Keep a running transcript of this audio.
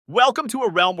Welcome to a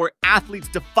realm where athletes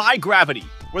defy gravity,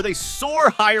 where they soar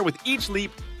higher with each leap,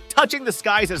 touching the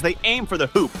skies as they aim for the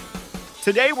hoop.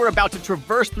 Today, we're about to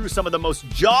traverse through some of the most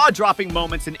jaw-dropping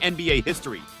moments in NBA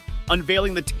history,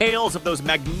 unveiling the tales of those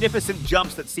magnificent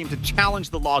jumps that seem to challenge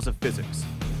the laws of physics.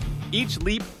 Each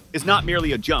leap is not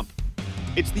merely a jump.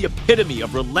 It's the epitome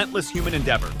of relentless human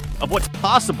endeavor, of what's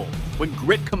possible when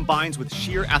grit combines with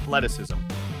sheer athleticism.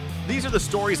 These are the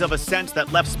stories of ascents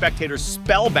that left spectators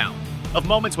spellbound, of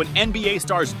moments when NBA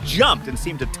stars jumped and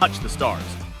seemed to touch the stars.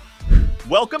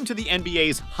 Welcome to the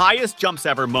NBA's highest jumps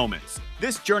ever moments.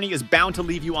 This journey is bound to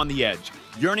leave you on the edge,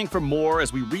 yearning for more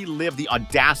as we relive the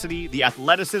audacity, the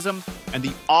athleticism, and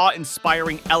the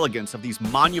awe-inspiring elegance of these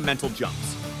monumental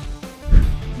jumps.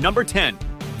 Number 10.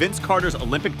 Vince Carter's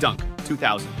Olympic dunk,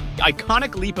 2000. The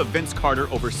iconic leap of Vince Carter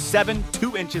over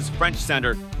 7'2" French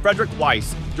center Frédéric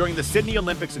Weiss during the Sydney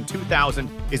Olympics in 2000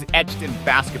 is etched in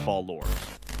basketball lore.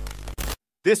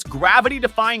 This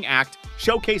gravity-defying act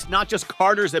showcased not just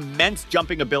Carter's immense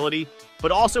jumping ability,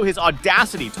 but also his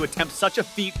audacity to attempt such a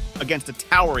feat against a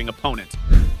towering opponent.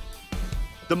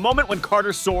 The moment when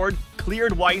Carter soared,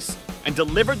 cleared Weiss, and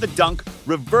delivered the dunk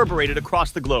reverberated across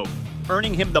the globe,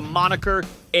 earning him the moniker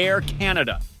Air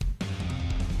Canada.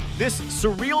 This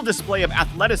surreal display of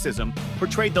athleticism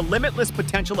portrayed the limitless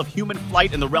potential of human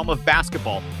flight in the realm of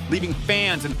basketball, leaving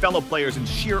fans and fellow players in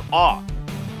sheer awe.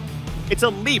 It's a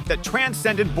leap that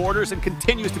transcended borders and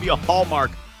continues to be a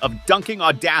hallmark of dunking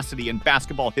audacity in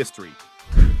basketball history.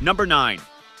 Number 9.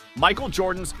 Michael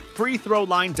Jordan's free throw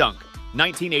line dunk,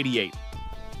 1988.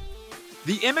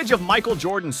 The image of Michael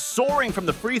Jordan soaring from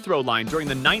the free throw line during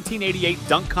the 1988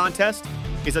 dunk contest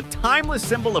is a timeless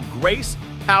symbol of grace,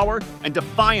 power, and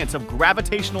defiance of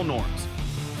gravitational norms.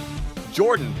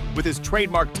 Jordan, with his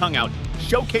trademark tongue out,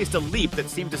 showcased a leap that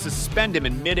seemed to suspend him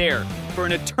in midair for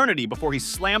an eternity before he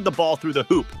slammed the ball through the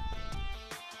hoop.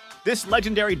 This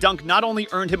legendary dunk not only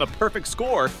earned him a perfect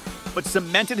score, but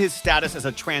cemented his status as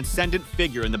a transcendent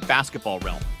figure in the basketball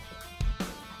realm.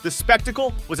 The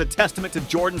spectacle was a testament to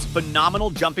Jordan's phenomenal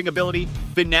jumping ability,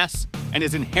 finesse, and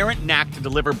his inherent knack to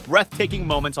deliver breathtaking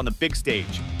moments on the big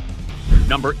stage.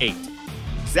 Number 8.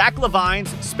 Zach LaVine's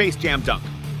Space Jam dunk,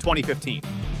 2015.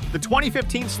 The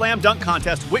 2015 Slam Dunk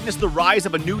Contest witnessed the rise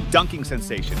of a new dunking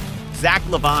sensation, Zach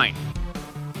LaVine.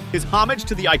 His homage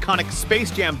to the iconic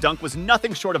Space Jam dunk was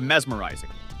nothing short of mesmerizing.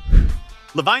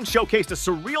 LaVine showcased a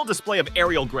surreal display of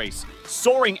aerial grace,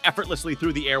 soaring effortlessly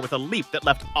through the air with a leap that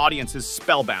left audiences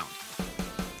spellbound.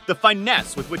 The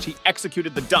finesse with which he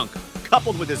executed the dunk,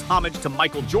 coupled with his homage to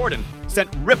Michael Jordan, sent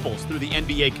ripples through the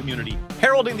NBA community,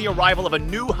 heralding the arrival of a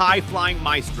new high-flying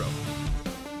maestro.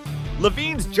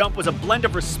 LaVine's jump was a blend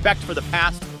of respect for the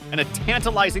past and a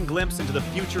tantalizing glimpse into the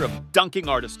future of dunking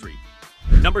artistry.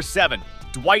 Number 7.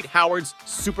 Dwight Howard's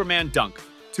Superman dunk,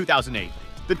 2008.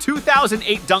 The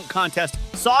 2008 dunk contest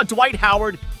saw Dwight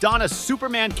Howard don a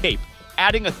Superman cape,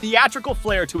 adding a theatrical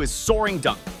flair to his soaring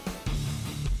dunk.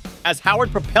 As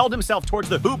Howard propelled himself towards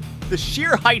the hoop, the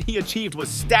sheer height he achieved was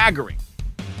staggering.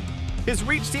 His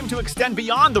reach seemed to extend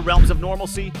beyond the realms of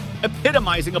normalcy,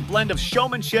 epitomizing a blend of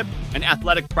showmanship and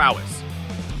athletic prowess.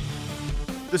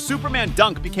 The Superman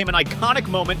dunk became an iconic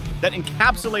moment that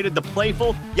encapsulated the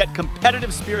playful yet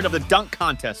competitive spirit of the dunk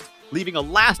contest, leaving a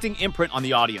lasting imprint on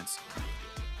the audience.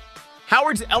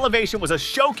 Howard's elevation was a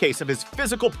showcase of his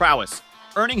physical prowess,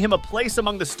 earning him a place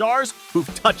among the stars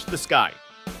who've touched the sky.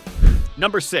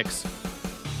 Number 6.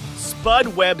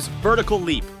 Spud Webb's vertical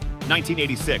leap,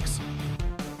 1986.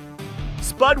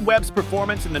 Spud Webb's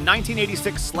performance in the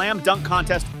 1986 Slam Dunk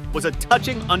Contest was a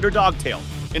touching underdog tale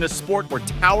in a sport where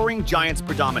towering giants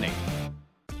predominate.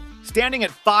 Standing at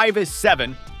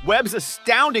 5'7", Webb's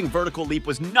astounding vertical leap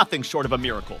was nothing short of a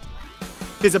miracle.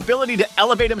 His ability to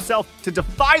elevate himself, to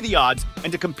defy the odds,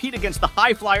 and to compete against the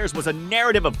high flyers was a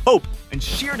narrative of hope and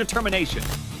sheer determination.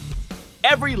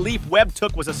 Every leap Webb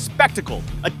took was a spectacle,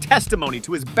 a testimony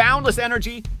to his boundless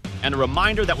energy, and a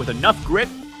reminder that with enough grit,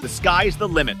 the sky's the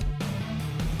limit.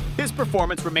 His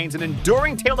performance remains an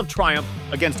enduring tale of triumph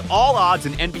against all odds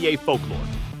in NBA folklore.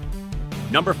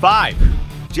 Number 5.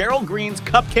 Gerald Green's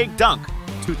Cupcake Dunk,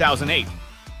 2008.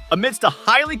 Amidst a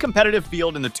highly competitive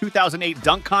field in the 2008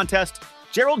 dunk contest,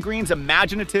 Gerald Green's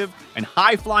imaginative and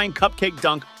high-flying cupcake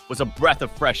dunk was a breath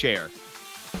of fresh air.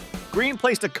 Green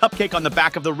placed a cupcake on the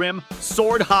back of the rim,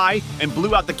 soared high, and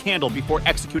blew out the candle before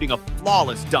executing a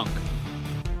flawless dunk.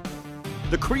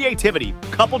 The creativity,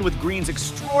 coupled with Green's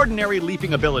extraordinary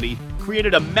leaping ability,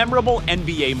 created a memorable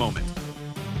NBA moment.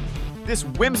 This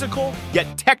whimsical,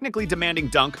 yet technically demanding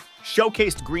dunk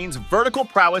showcased Green's vertical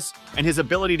prowess and his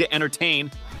ability to entertain,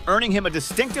 earning him a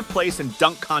distinctive place in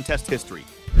dunk contest history.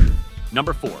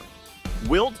 Number 4.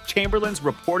 Wilt Chamberlain's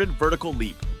reported vertical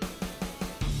leap.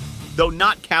 Though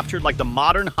not captured like the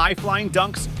modern high-flying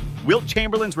dunks, Wilt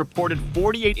Chamberlain's reported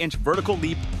 48-inch vertical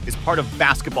leap is part of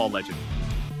basketball legend.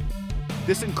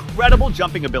 This incredible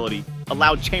jumping ability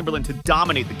allowed Chamberlain to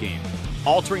dominate the game,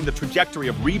 altering the trajectory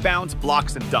of rebounds,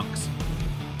 blocks, and dunks.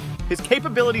 His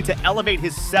capability to elevate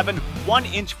his 7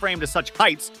 one-inch frame to such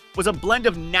heights was a blend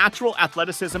of natural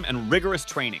athleticism and rigorous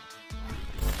training.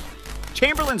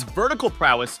 Chamberlain's vertical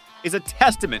prowess is a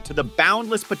testament to the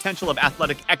boundless potential of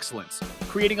athletic excellence,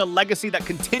 creating a legacy that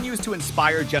continues to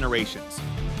inspire generations.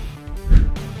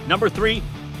 Number 3.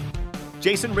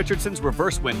 Jason Richardson's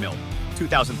reverse windmill,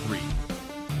 2003.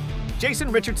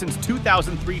 Jason Richardson's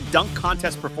 2003 dunk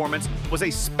contest performance was a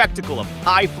spectacle of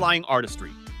high-flying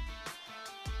artistry.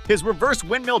 His reverse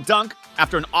windmill dunk,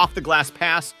 after an off-the-glass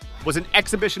pass, was an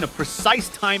exhibition of precise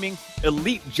timing,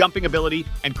 elite jumping ability,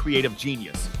 and creative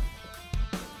genius.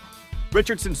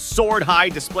 Richardson soared high,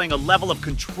 displaying a level of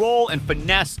control and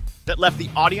finesse that left the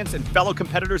audience and fellow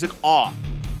competitors in awe.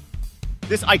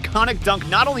 This iconic dunk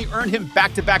not only earned him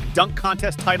back-to-back dunk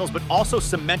contest titles, but also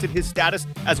cemented his status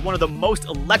as one of the most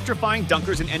electrifying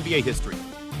dunkers in NBA history.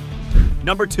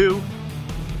 Number 2.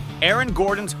 Aaron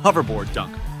Gordon's hoverboard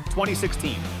dunk,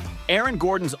 2016. Aaron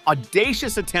Gordon's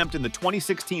audacious attempt in the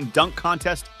 2016 dunk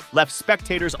contest left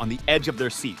spectators on the edge of their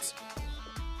seats.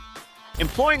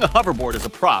 Employing a hoverboard as a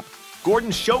prop,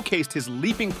 Gordon showcased his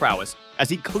leaping prowess as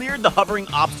he cleared the hovering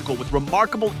obstacle with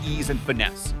remarkable ease and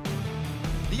finesse.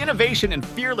 The innovation and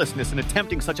fearlessness in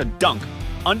attempting such a dunk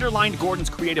underlined Gordon's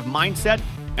creative mindset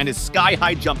and his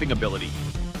sky-high jumping ability.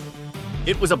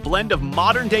 It was a blend of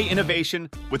modern-day innovation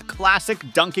with classic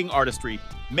dunking artistry,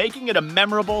 making it a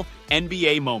memorable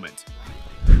NBA moment.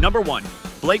 Number 1.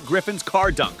 Blake Griffin's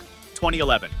car dunk,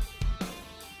 2011.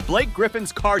 Blake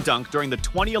Griffin's car dunk during the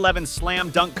 2011 Slam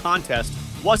Dunk Contest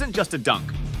wasn't just a dunk,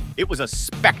 it was a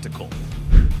spectacle.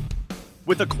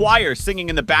 With a choir singing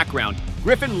in the background,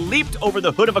 Griffin leaped over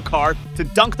the hood of a car to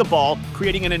dunk the ball,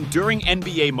 creating an enduring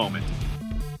NBA moment.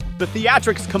 The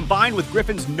theatrics, combined with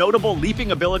Griffin's notable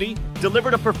leaping ability,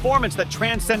 delivered a performance that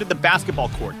transcended the basketball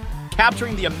court,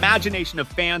 capturing the imagination of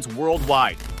fans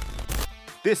worldwide.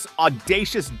 This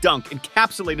audacious dunk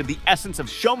encapsulated the essence of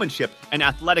showmanship and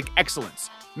athletic excellence,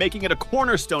 making it a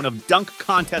cornerstone of dunk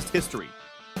contest history.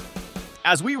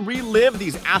 As we relive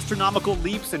these astronomical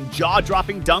leaps and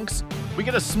jaw-dropping dunks, we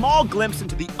get a small glimpse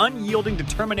into the unyielding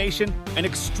determination and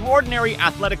extraordinary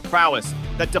athletic prowess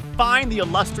that define the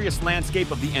illustrious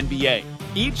landscape of the NBA.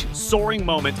 Each soaring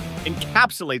moment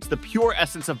encapsulates the pure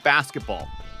essence of basketball,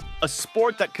 a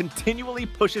sport that continually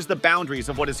pushes the boundaries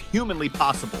of what is humanly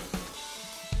possible.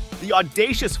 The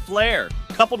audacious flair,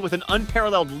 coupled with an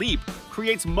unparalleled leap,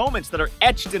 creates moments that are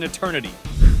etched in eternity.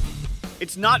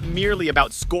 It's not merely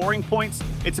about scoring points,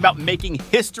 it's about making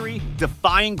history,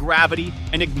 defying gravity,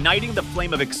 and igniting the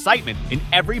flame of excitement in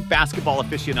every basketball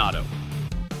aficionado.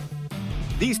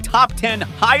 These top 10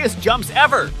 highest jumps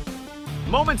ever!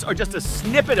 Moments are just a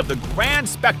snippet of the grand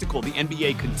spectacle the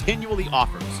NBA continually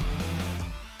offers.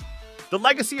 The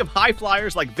legacy of high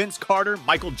flyers like Vince Carter,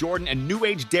 Michael Jordan, and new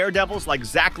age daredevils like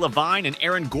Zach LaVine and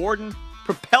Aaron Gordon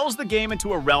propels the game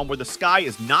into a realm where the sky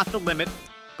is not the limit,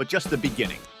 but just the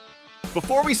beginning.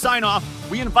 Before we sign off,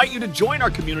 we invite you to join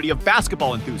our community of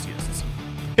basketball enthusiasts.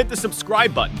 Hit the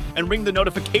subscribe button and ring the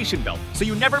notification bell so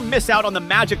you never miss out on the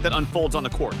magic that unfolds on the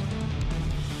court.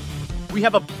 We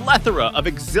have a plethora of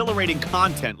exhilarating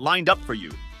content lined up for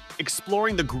you,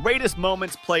 exploring the greatest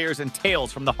moments, players, and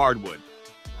tales from the hardwood.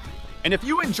 And if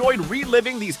you enjoyed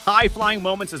reliving these high-flying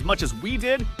moments as much as we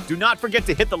did, do not forget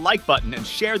to hit the like button and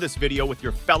share this video with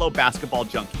your fellow basketball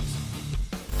junkies.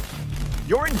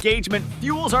 Your engagement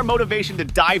fuels our motivation to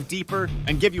dive deeper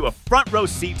and give you a front-row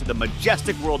seat to the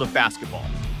majestic world of basketball.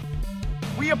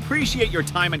 We appreciate your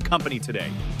time and company today,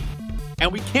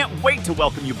 and we can't wait to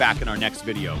welcome you back in our next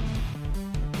video.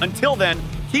 Until then,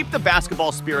 keep the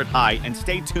basketball spirit high and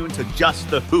stay tuned to Just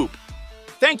the Hoop.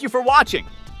 Thank you for watching!